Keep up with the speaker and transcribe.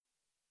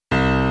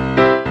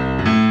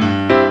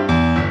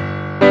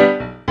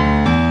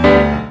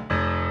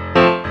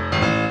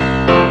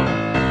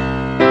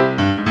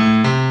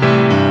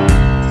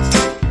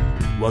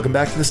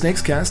welcome back to the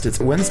SnakesCast.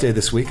 It's Wednesday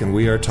this week, and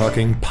we are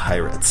talking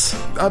pirates.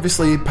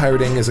 Obviously,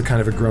 pirating is a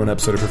kind of a grown-up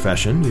sort of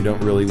profession. You don't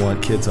really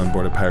want kids on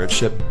board a pirate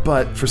ship,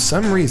 but for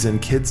some reason,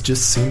 kids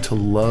just seem to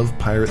love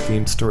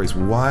pirate-themed stories.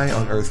 Why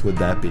on earth would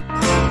that be?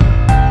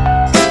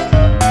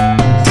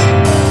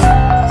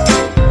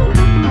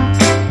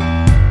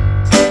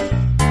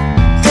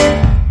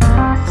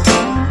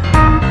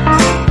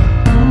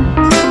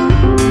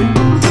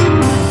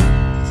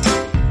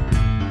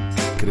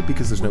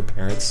 Because there's no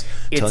parents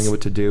telling you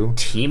what to do.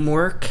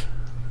 Teamwork.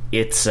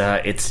 It's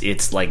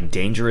like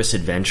dangerous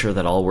adventure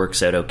that all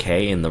works out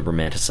okay in the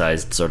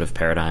romanticized sort of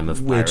paradigm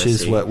of piracy. Which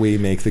is what we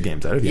make the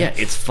games out of. Yeah,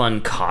 it's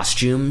fun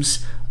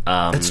costumes.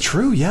 It's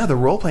true, yeah. The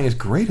role-playing is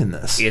great in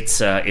this.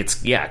 It's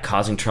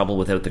causing trouble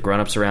without the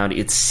grown-ups around.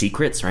 It's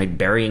secrets, right?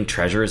 Burying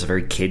treasure is a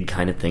very kid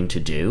kind of thing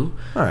to do.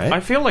 All right. I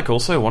feel like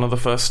also one of the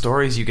first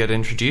stories you get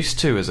introduced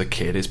to as a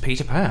kid is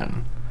Peter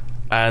Pan.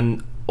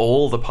 And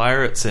all the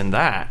pirates in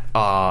that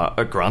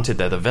are, granted,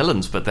 they're the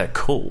villains, but they're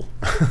cool.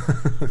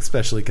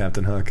 Especially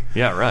Captain Hook.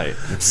 Yeah, right.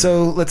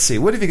 So, let's see.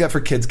 What have you got for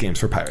kids' games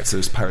for pirates?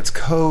 There's Pirates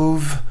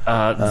Cove.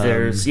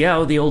 There's, the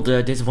old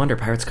Days of Wonder,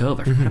 Pirates Cove.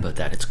 I forgot about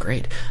that. It's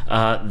great.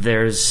 I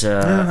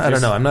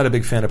don't know. I'm not a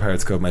big fan of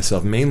Pirates Cove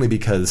myself, mainly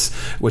because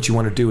what you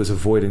want to do is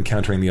avoid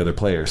encountering the other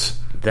players.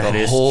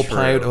 The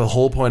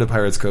whole point of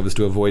Pirates Cove is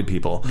to avoid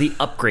people. The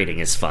upgrading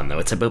is fun, though.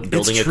 It's about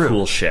building a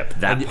cool ship.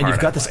 And you've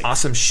got this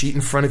awesome sheet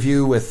in front of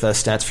you with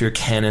stats for your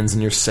cannons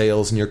and your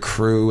sails and your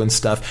crew and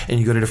stuff, and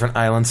you go to different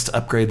islands to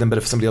upgrade them, but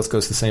if somebody else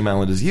goes to the same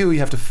island as you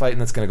have to fight,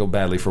 and that's going to go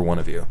badly for one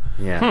of you.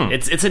 Yeah.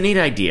 It's a neat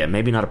idea.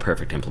 Maybe not a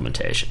perfect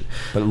implementation.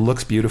 But it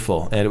looks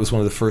beautiful, and it was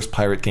one of the first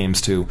pirate games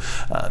to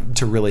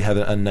really have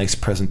a nice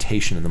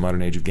presentation in the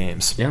modern age of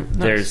games. Yeah.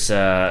 Nice.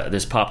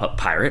 There's Pop-Up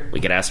Pirate. We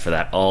get asked for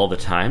that all the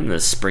time. The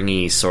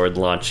springy sword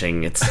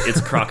launching.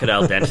 It's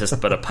Crocodile Dentist,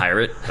 but a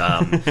pirate.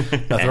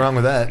 Nothing wrong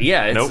with that.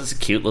 Yeah, it's just a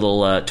cute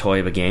little toy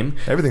of a game.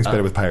 Everything's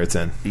better with pirates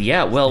in.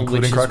 Yeah, well,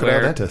 including which Crocodile is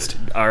where Dentist.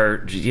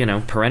 Our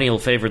perennial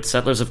favorite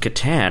Settlers of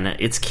Catan,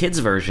 its kids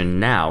version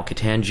now,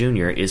 Catan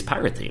Jr., is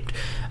pirate themed.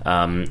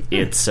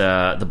 It's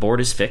the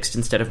board is fixed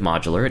instead of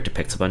modular. It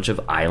depicts a bunch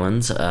of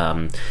islands,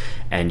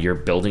 and you're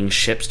building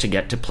ships to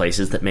get to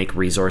places that make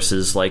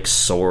resources like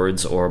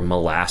swords or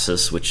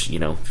molasses, which,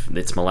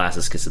 it's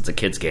molasses because it's a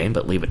kid's game,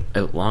 but leave it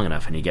out long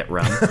enough and you get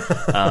rum.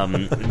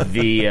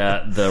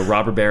 The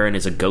robber baron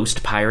is a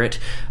ghost pirate.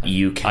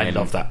 I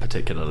love that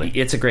particularly.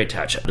 It's a great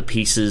touch. The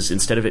pieces,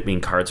 instead of it being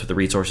cards with the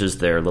resources,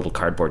 they're little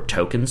cardboard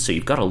tokens, so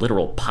you've got a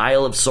literal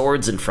pile of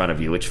swords in front of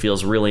you, which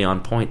feels really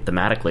on point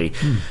thematically.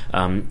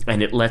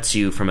 And it lets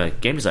you, from a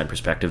game design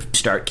perspective,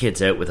 start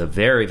kids out with a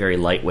very, very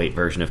lightweight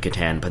version of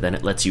Catan, but then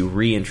it lets you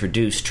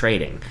reintroduce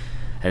trading.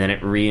 And then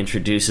it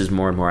reintroduces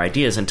more and more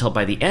ideas until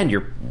by the end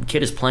your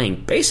kid is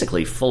playing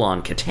basically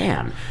full-on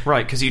Catan.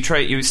 Right, because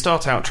you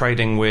start out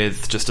trading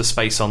with just a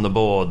space on the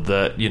board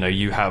that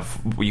you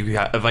have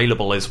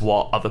available is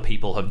what other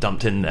people have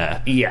dumped in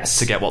there. Yes.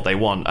 To get what they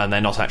want, and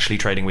they're not actually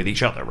trading with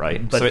each other,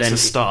 right? But so it's a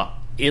start.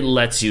 It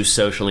lets you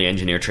socially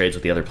engineer trades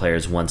with the other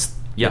players once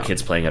the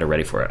kids playing it are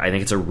ready for it. I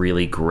think it's a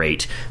really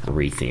great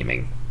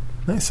retheming.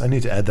 Nice. I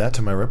need to add that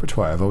to my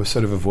repertoire. I've always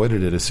sort of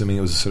avoided it, assuming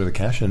it was sort of a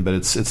cash-in, but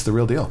it's the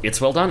real deal. It's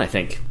well done, I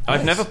think.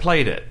 I've never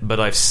played it, but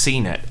I've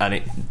seen it, and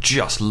it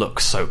just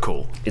looks so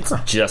cool. It's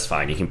just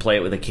fine. You can play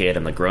it with a kid,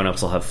 and the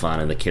grown-ups will have fun,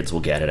 and the kids will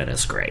get it, and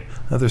it's great.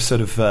 Another sort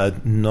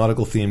of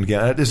nautical-themed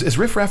game. Is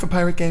Riff Raff a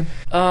pirate game?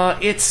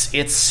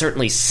 It's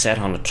certainly set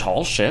on a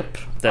tall ship.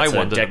 That's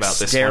a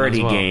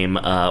dexterity game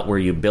where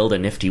you build a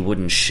nifty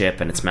wooden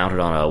ship and it's mounted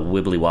on a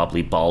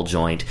wibbly-wobbly ball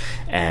joint,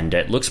 and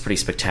it looks pretty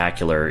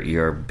spectacular.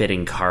 You're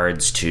bidding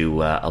cards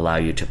to allow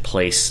you to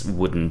place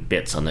wooden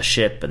bits on the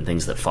ship, and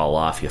things that fall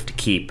off you have to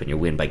keep, and you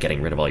win by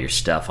getting rid of all your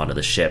stuff onto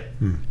the ship.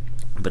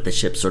 But the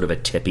ship's sort of a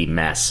tippy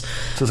mess.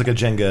 So it's like a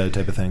Jenga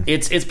type of thing.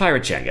 It's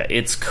pirate Jenga.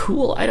 It's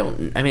cool.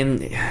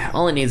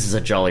 All it needs is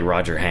a Jolly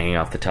Roger hanging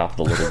off the top of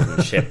the little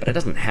wooden ship, but it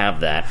doesn't have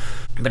that.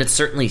 But it's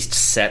certainly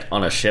set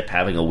on a ship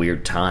having a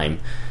weird time.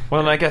 Well,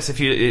 and I guess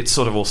it's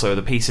sort of also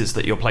the pieces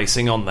that you're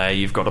placing on there.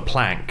 You've got a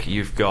plank,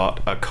 you've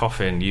got a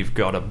coffin, you've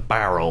got a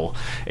barrel.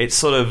 It's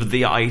sort of,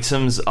 the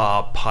items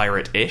are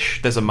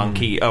pirate-ish. There's a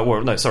monkey.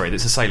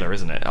 It's a sailor,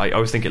 isn't it? I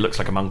always think it looks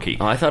like a monkey.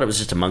 Oh, I thought it was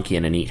just a monkey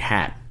in a neat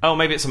hat. Oh,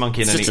 maybe it's a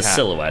monkey in a neat hat. It's just a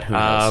silhouette. Who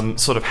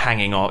knows? Sort of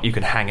hanging off. You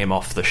can hang him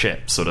off the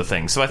ship, sort of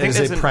thing. So I think it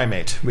is a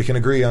primate. We can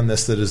agree on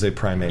this. That is a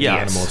primate. Yeah.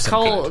 Animal of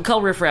some kind.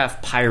 Call Riff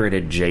Raff pirate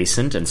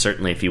adjacent, and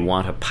certainly if you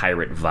want a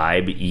pirate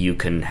vibe, you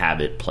can have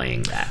it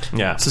playing that.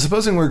 Yeah. So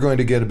supposing we're going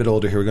to get a bit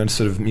older here, we're going to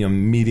sort of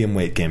medium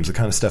weight games, the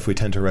kind of stuff we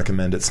tend to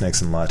recommend at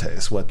Snakes and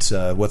Lattes. What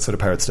sort of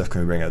pirate stuff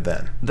can we bring out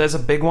then? There's a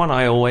big one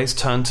I always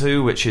turn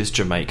to, which is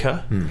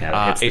Jamaica.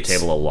 Yeah, it hits the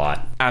table a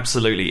lot.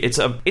 Absolutely. It's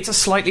a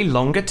slightly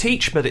longer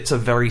teach, but it's a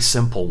very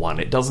simple one.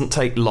 It doesn't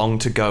take long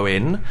to go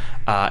in.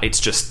 It's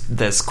just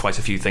there's quite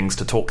a few things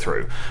to talk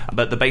through.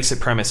 But the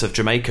basic premise of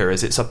Jamaica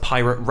is it's a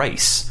pirate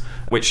race.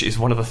 which is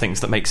one of the things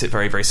that makes it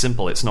very, very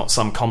simple. It's not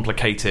some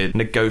complicated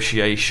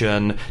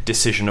negotiation,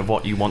 decision of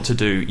what you want to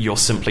do. You're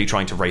simply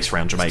trying to race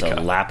around Jamaica. Just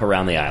a lap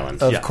around the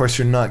island. Of course,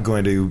 you're not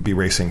going to be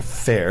racing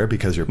fair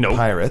because you're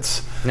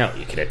pirates. No,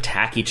 you can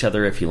attack each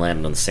other if you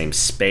land on the same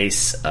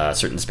space.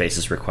 Certain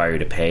spaces require you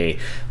to pay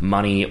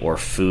money or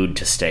food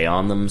to stay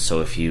on them.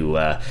 So if you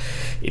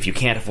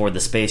can't afford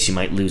the space, you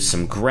might lose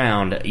some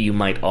ground. You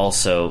might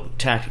also,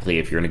 tactically,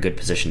 if you're in a good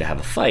position to have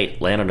a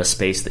fight, land on a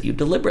space that you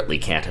deliberately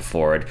can't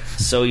afford.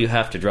 So you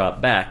have to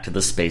drop back to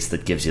the space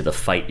that gives you the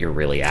fight you're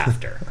really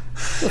after.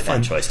 A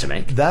fun choice to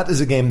make. That is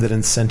a game that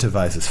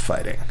incentivizes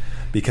fighting,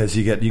 because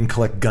you can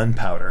collect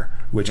gunpowder,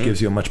 which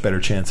gives you a much better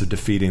chance of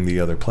defeating the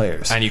other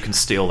players. And you can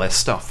steal their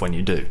stuff when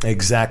you do.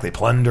 Exactly,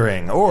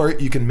 plundering. Or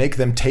you can make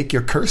them take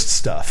your cursed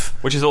stuff.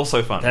 Which is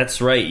also fun. That's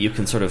right, you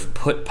can sort of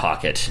put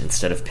pocket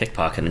instead of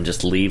pickpocket and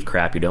just leave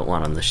crap you don't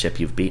want on the ship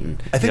you've beaten.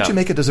 I think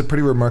Jamaica does a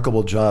pretty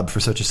remarkable job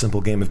for such a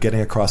simple game of getting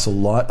across a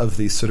lot of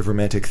these sort of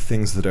romantic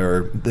things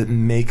that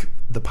make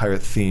the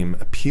pirate theme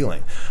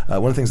appealing.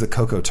 One of the things that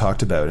Coco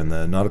talked about in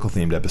the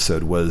nautical-themed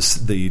episode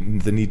was the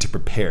need to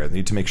prepare, the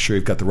need to make sure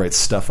you've got the right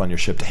stuff on your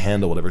ship to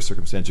handle whatever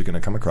circumstance you're going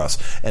to come across.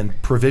 And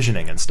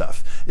provisioning and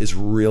stuff is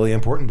really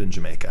important in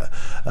Jamaica.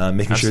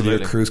 Making sure that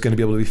your crew's going to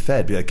be able to be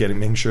fed,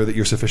 making sure that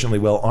you're sufficiently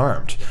well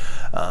armed.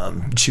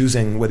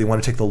 Choosing whether you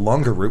want to take the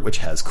longer route, which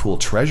has cool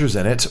treasures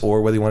in it,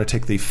 or whether you want to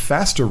take the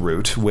faster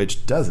route,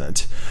 which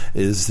doesn't,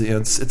 is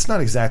it's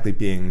not exactly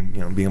being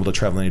able to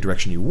travel in any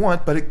direction you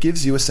want, but it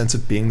gives you a sense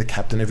of being the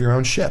captain of your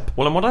own ship.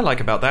 Well, and what I like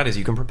about that is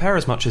you can prepare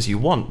as much as you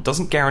want.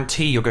 Doesn't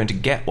guarantee you're going to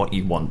get what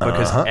you want,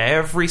 because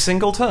every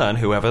single turn,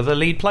 whoever the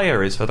lead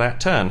player is for that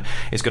turn,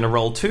 is going to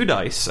roll 2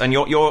 dice, and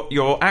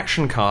your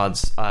action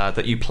cards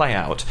that you play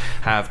out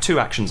have 2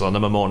 actions on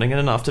them, a morning and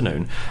an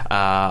afternoon,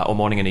 or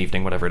morning and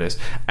evening, whatever it is,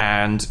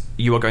 and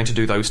you are going to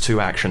do those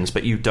 2 actions,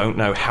 but you don't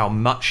know how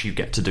much you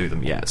get to do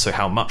them yet, so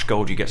how much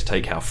gold you get to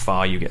take, how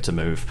far you get to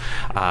move,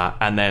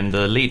 and then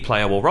the lead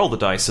player will roll the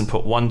dice and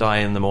put 1 die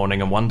in the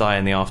morning and 1 die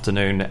in the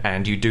afternoon,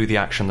 and you do the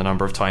action the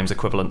number of times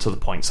equivalent to the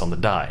points on the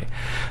die.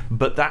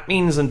 But that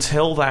means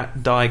until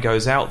that die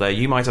goes out there,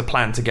 you might have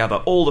planned to gather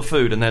all the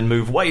food and then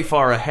move way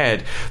far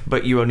ahead,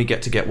 but you only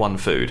get to get 1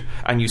 food,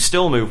 and you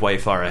still move way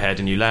far ahead,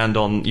 and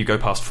you go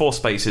past 4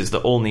 spaces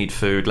that all need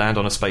food, land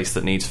on a space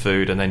that needs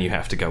food, and then you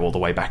have to go all the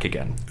way back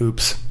again.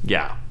 Oops.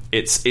 Yeah.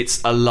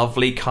 It's a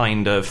lovely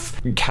kind of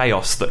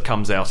chaos that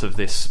comes out of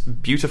this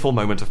beautiful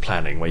moment of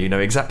planning where you know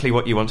exactly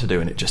what you want to do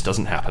and it just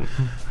doesn't happen.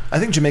 I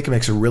think Jamaica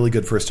makes a really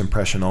good first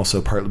impression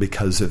also partly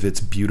because of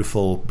its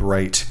beautiful,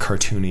 bright,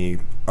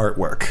 cartoony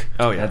artwork.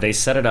 Oh, yeah. They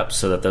set it up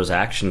so that those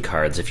action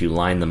cards, if you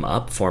line them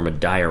up, form a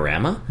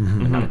diorama.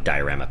 Not a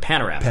diorama,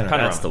 panorama.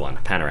 That's the one,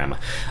 panorama.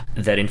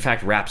 That in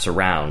fact wraps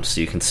around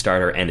so you can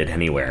start or end it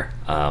anywhere.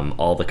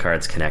 All the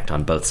cards connect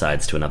on both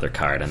sides to another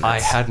card. And I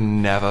had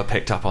never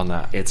picked up on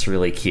that. It's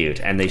really cute.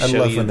 And they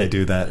show I love when they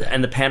do that.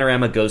 And the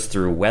panorama goes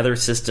through weather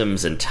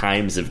systems and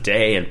times of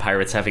day and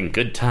pirates having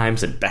good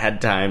times and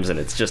bad times, and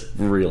it's just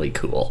really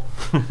cool.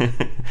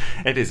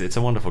 It is. It's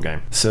a wonderful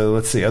game. So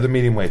let's see. Other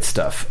medium weight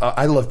stuff.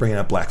 I love bringing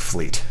up Black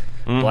Fleet.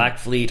 Black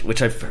Fleet,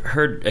 which I've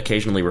heard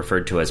occasionally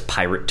referred to as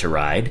Pirate to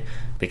Ride,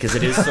 because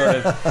it is sort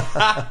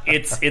of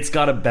it's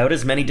got about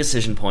as many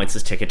decision points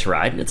as Ticket to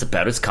Ride, and it's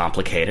about as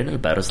complicated and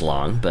about as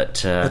long.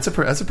 But that's a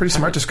pretty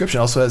smart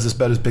description. Also has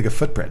about as big a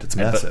footprint. It's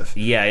massive.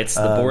 It's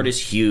the board is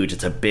huge.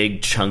 It's a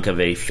big chunk of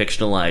a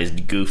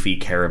fictionalized, goofy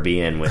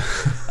Caribbean with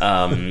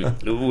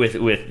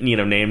with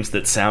names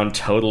that sound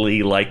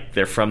totally like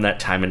they're from that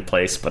time and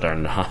place, but are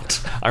not.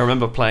 I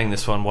remember playing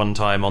this one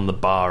time on the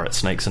bar at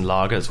Snakes and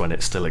Lagers when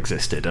it still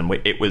existed, and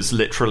it was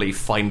literally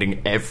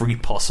finding every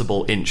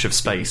possible inch of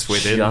space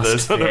within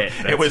the.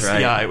 It was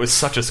right. It was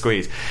such a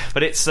squeeze.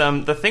 But it's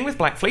the thing with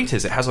Black Fleet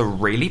is it has a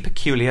really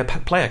peculiar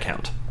player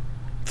count.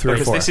 3 or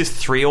 4. Because this is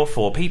 3 or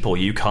 4 people.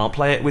 You can't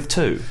play it with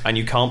 2, and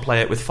you can't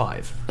play it with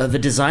 5. The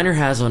designer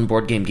has on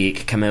Board Game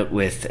Geek come out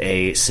with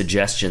a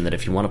suggestion that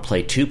if you want to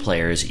play 2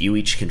 players, you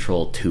each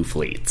control 2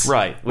 fleets.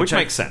 Right, which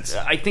makes sense.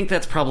 I think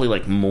that's probably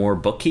like more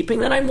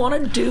bookkeeping than I'd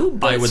want to do.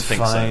 But I would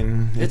think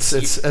fine. So.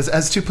 It's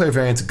as 2-player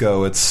variants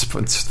go, it's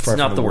far from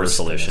not the worst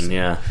solution. Things.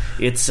 Yeah,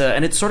 it's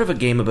and it's sort of a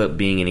game about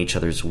being in each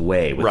other's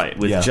way.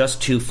 With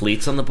just 2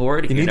 fleets on the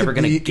board, you're never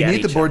going to get. You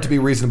need the board to be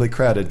reasonably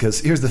crowded because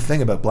here's the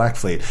thing about Black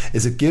Fleet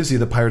is it gives you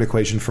the pirate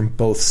equation from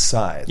both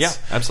sides. Yeah,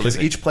 absolutely.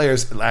 Because each player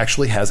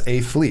actually has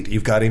a fleet.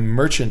 You've got a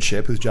merchant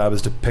ship whose job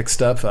is to pick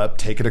stuff up,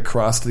 take it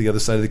across to the other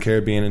side of the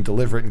Caribbean and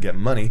deliver it and get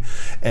money.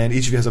 And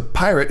each of you has a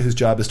pirate whose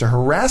job is to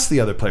harass the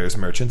other players'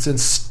 merchants and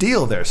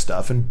steal their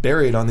stuff and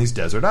bury it on these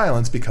desert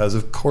islands because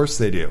of course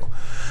they do.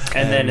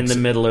 And then in the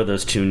middle are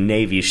those 2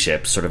 Navy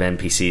ships, sort of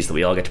NPCs that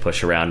we all get to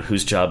push around,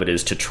 whose job it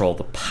is to troll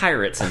the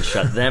pirates and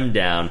shut them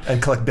down.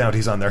 And collect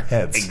bounties on their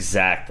heads.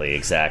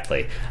 Exactly.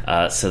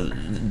 So,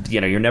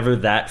 you're never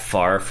that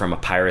far from a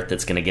pirate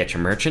that's going to get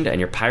your merchant, and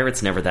your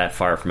pirate's never that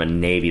far from a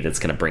navy that's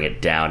going to bring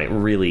it down. It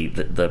really,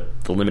 the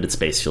limited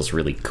space feels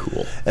really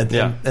cool. And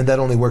that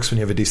only works when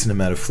you have a decent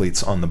amount of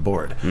fleets on the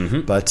board.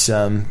 Mm-hmm. But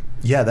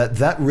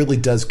that really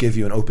does give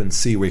you an open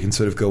sea where you can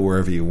sort of go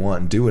wherever you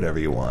want and do whatever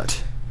you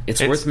want.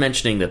 It's worth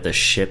mentioning that the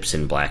ships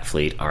in Black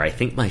Fleet are, I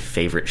think, my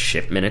favorite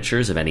ship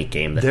miniatures of any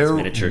game that has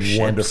miniature ships.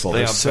 They're wonderful.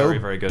 They're so very,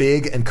 very good.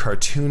 Big and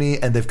cartoony,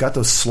 and they've got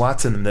those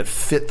slots in them that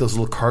fit those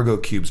little cargo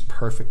cubes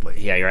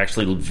perfectly. Yeah, you're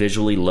actually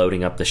visually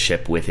loading up the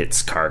ship with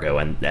its cargo,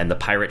 and the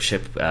pirate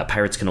ship,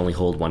 pirates can only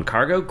hold one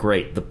cargo.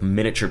 Great. The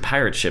miniature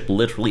pirate ship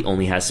literally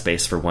only has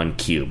space for one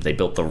cube. They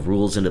built the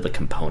rules into the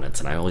components,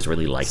 and I always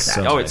really like that.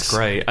 So nice. It's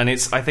great. And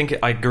I think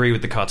I agree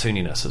with the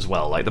cartooniness as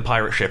well. Like, the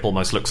pirate ship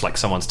almost looks like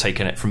someone's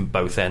taken it from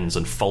both ends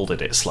and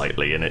folded it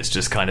slightly, and it's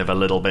just kind of a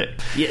little bit...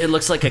 Yeah, it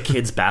looks like a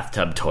kid's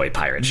bathtub toy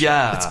pirate ship.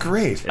 Yeah. It's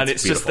great. And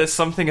it's just, there's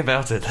something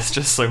about it that's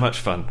just so much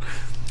fun.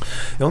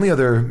 The only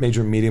other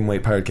major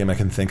medium-weight pirate game I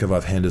can think of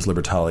offhand is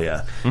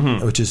Libertalia,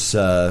 which is...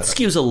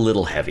 skews a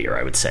little heavier,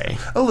 I would say.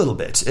 A little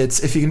bit.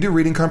 If you can do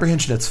reading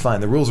comprehension, it's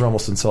fine. The rules are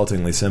almost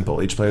insultingly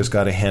simple. Each player's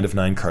got a hand of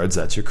 9 cards.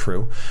 That's your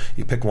crew.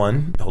 You pick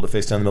one, hold it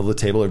face down in the middle of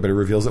the table. Everybody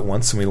reveals it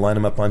once, and we line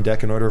them up on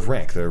deck in order of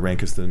rank. The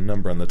rank is the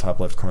number on the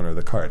top left corner of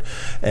the card.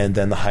 And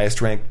then the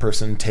highest ranked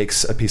person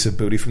takes a piece of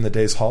booty from the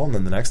day's haul, and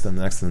then the next, then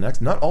the next, then the next.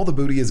 Not all the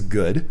booty is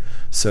good,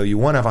 so you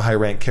want to have a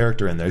high-ranked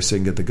character in there so you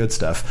can get the good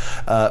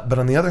stuff. But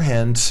on the other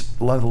hand,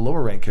 a lot of the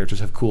lower ranked characters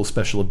have cool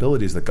special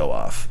abilities that go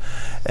off.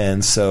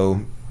 And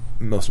so,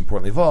 most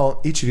importantly of all,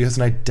 each of you has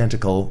an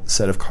identical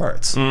set of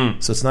cards. So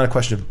it's not a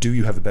question of do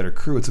you have a better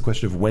crew, it's a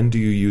question of when do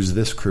you use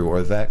this crew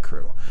or that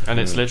crew. And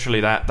it's literally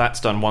that's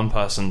done. One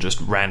person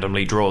just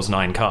randomly draws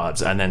 9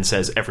 cards and then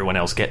says, everyone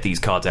else get these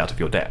cards out of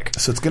your deck.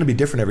 So it's going to be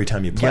different every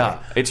time you play.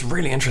 Yeah, it's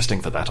really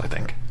interesting for that, I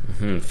think.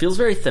 Feels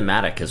very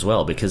thematic as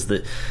well, because the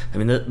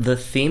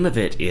theme of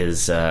it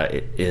is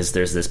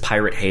there's this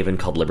pirate haven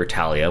called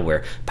Libertalia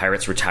where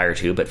pirates retire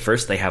to, but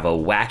first they have a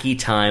wacky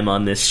time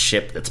on this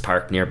ship that's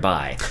parked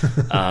nearby.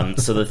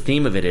 So the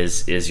theme of it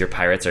is your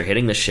pirates are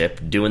hitting the ship,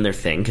 doing their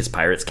thing, because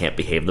pirates can't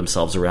behave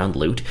themselves around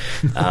loot,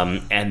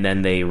 and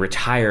then they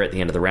retire at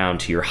the end of the round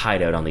to your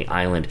hideout on the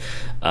island.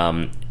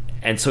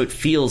 And so it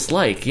feels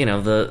like,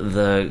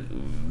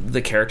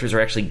 the characters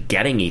are actually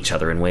getting each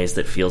other in ways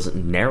that feels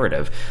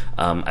narrative.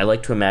 I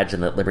like to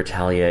imagine that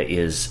Libertalia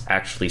is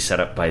actually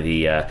set up by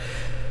the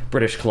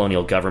British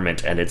colonial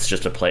government, and it's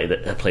just a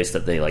place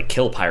that they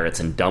kill pirates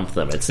and dump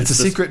them. It's a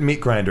secret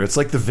meat grinder. It's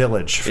like the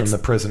village from The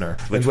Prisoner.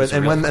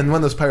 And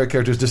when those pirate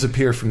characters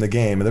disappear from the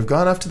game, and they've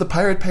gone off to the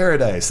pirate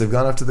paradise, they've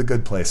gone off to the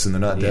good place, and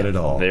they're not dead at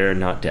all. They're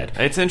not dead.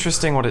 It's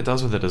interesting what it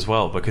does with it as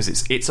well, because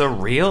it's a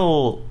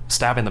real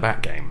stab in the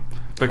back game.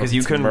 Because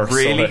you can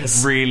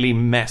really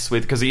mess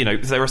with... Because,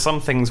 there are some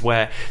things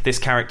where this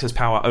character's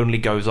power only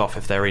goes off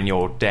if they're in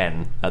your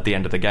den at the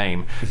end of the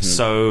game.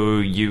 So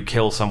you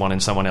kill someone in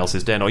someone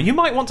else's den. Or you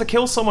might want to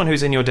kill someone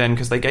who's in your den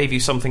because they gave you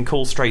something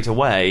cool straight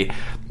away.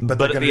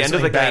 But at the end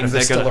of the game,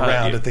 they're going to hurt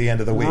around you. At the end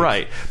of the week.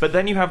 Right. But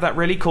then you have that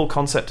really cool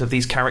concept of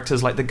these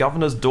characters like the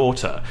Governor's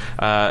Daughter,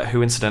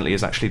 who incidentally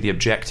is actually the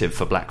objective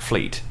for Black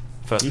Fleet.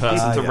 First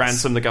person to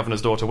ransom the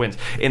Governor's Daughter wins.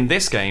 In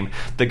this game,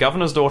 the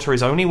Governor's Daughter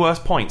is only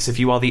worth points if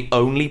you are the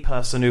only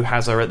person who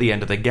has her at the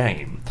end of the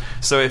game.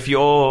 So if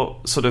you're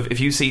if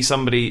you see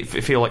somebody, if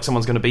you feel like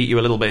someone's going to beat you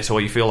a little bit,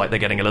 or you feel like they're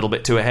getting a little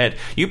bit too ahead,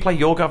 you play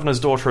your Governor's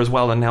Daughter as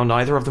well, and now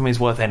neither of them is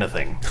worth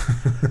anything.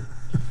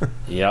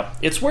 Yep.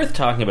 It's worth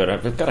talking about.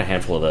 I've got a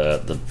handful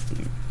of the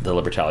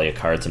Libertalia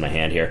cards in my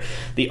hand here.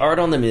 The art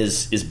on them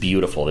is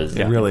beautiful. There's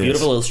really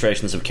beautiful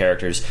illustrations of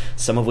characters,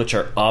 some of which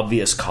are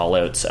obvious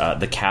call-outs.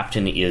 The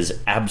captain is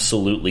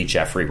absolutely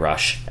Geoffrey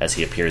Rush as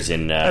he appears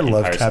in I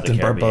love Pirates Captain of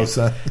the Caribbean.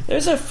 Barbossa.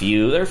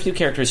 There are a few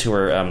characters who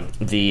are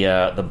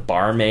the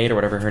barmaid or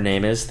whatever her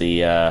name is.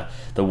 The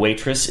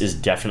waitress is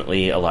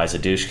definitely Eliza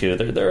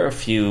Dushku. There are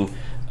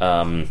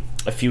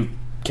a few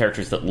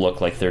characters that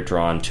look like they're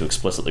drawn to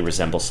explicitly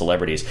resemble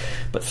celebrities.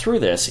 But through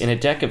this, in a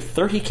deck of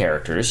 30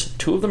 characters,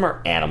 2 of them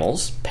are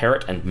animals,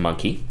 parrot and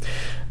monkey.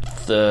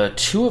 The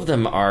 2 of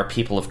them are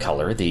people of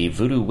color, the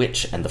voodoo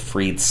witch and the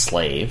freed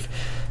slave.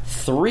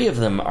 3 of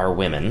them are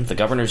women, the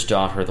Governor's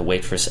Daughter, the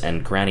waitress,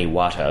 and Granny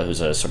Wata, who's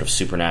a sort of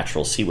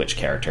supernatural sea witch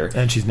character.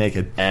 And she's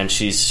naked. And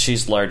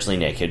she's largely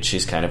naked.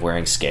 She's kind of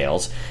wearing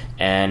scales.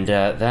 And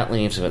that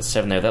leaves, about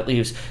 7 there, that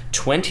leaves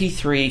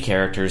 23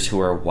 characters who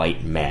are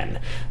white men.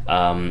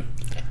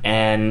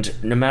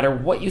 And no matter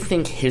what you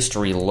think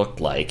history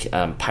looked like,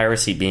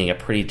 piracy being a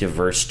pretty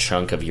diverse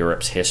chunk of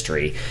Europe's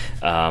history,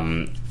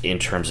 in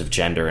terms of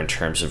gender, in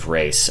terms of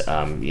race,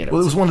 well, it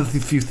was one of the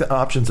few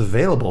options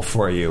available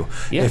for you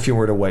if you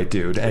were a white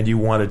dude and you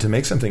wanted to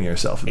make something of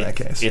yourself in that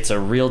case. It's a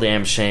real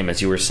damn shame,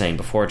 as you were saying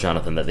before,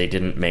 Jonathan, that they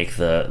didn't make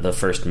the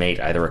first mate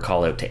either a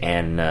call-out to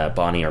Anne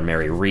Bonny or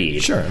Mary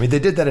Read. Sure. I mean, they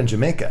did that in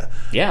Jamaica.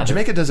 Yeah.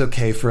 Jamaica does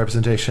okay for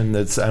representation.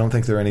 I don't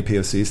think there are any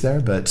POCs there,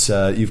 but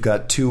you've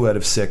got 2 out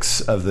of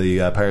 6 of the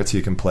pirates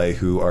you can play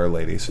who are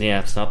ladies.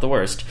 Yeah, it's not the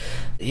worst.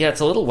 Yeah,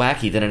 it's a little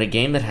wacky that in a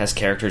game that has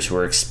characters who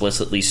are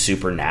explicitly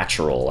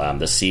supernatural,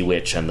 the Sea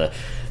Witch and the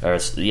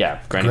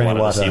Granny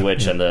the Sea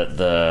Witch, and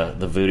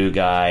the voodoo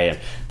guy. And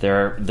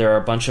there are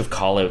a bunch of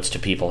call-outs to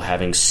people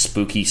having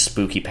spooky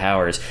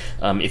powers.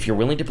 If you're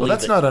willing to believe,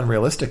 that's not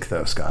unrealistic,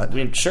 though, Scott. I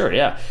mean, sure,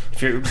 yeah.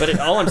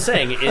 All I'm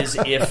saying is,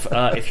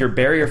 if your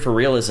barrier for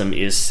realism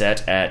is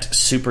set at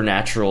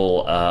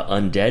supernatural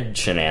undead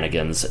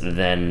shenanigans,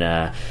 then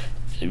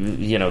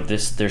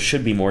there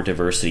should be more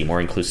diversity,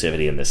 more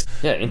inclusivity in this.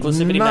 Yeah,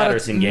 inclusivity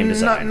matters in game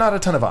design. Not a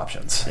ton of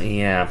options.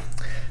 Yeah.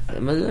 I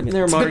mean,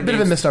 there are it's a bit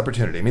of a missed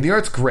opportunity. I mean, the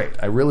art's great.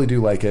 I really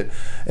do like it.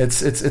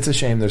 It's a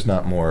shame there's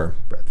not more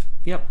breadth.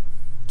 Yep.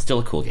 Still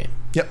a cool game.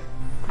 Yep.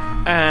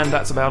 And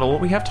that's about all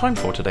we have time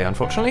for today,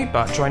 unfortunately.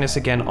 But join us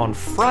again on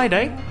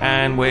Friday,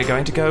 and we're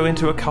going to go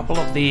into a couple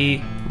of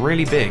the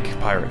really big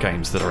pirate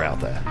games that are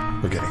out there.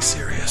 We're getting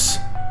serious.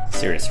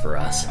 Serious for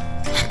us.